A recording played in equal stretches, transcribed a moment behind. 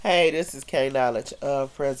Hey, this is K Knowledge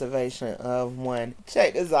of Preservation of One.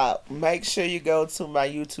 Check this out. Make sure you go to my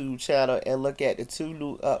YouTube channel and look at the two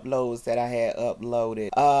new uploads that I had uploaded.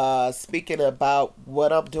 Speaking about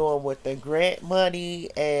what I'm doing with the grant money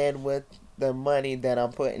and with the money that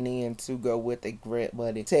I'm putting in to go with the grant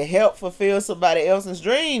money to help fulfill somebody else's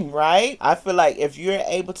dream, right? I feel like if you're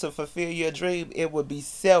able to fulfill your dream, it would be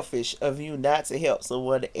selfish of you not to help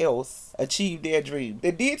someone else achieve their dream.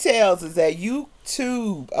 The details is at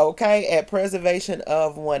YouTube, okay? At Preservation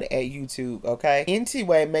of One at YouTube, okay?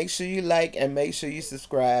 Anyway, make sure you like and make sure you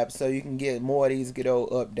subscribe so you can get more of these good old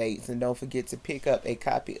updates. And don't forget to pick up a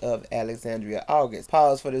copy of Alexandria August.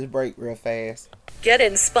 Pause for this break real fast. Get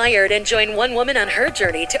inspired and join one woman on her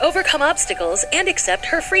journey to overcome obstacles and accept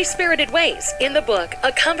her free-spirited ways in the book,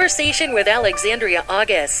 A Conversation with Alexandria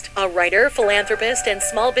August. A writer, philanthropist, and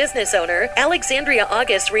small business owner, Alexandria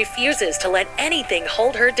August refuses to let anything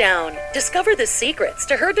hold her down. Discover the secrets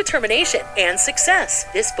to her determination and success.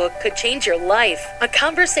 This book could change your life. A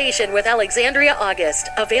Conversation with Alexandria August,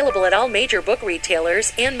 available at all major book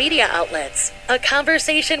retailers and media outlets. A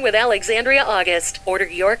Conversation with Alexandria August. Order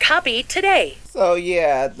your copy today. So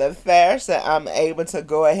yeah, the faster I'm able to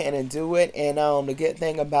go ahead and do it, and the good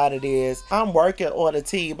thing about it is I'm working on a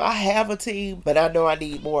team. I have a team, but I know I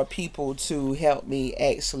need more people to help me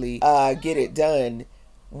actually get it done,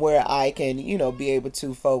 where I can, be able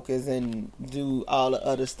to focus and do all the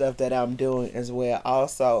other stuff that I'm doing as well.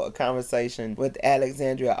 Also, A Conversation with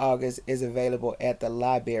Alexandria August is available at the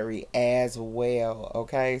library as well.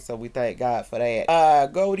 Okay, so we thank God for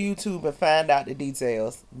that. Go to YouTube and find out the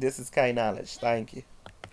details. This is K Knowledge. Thank you.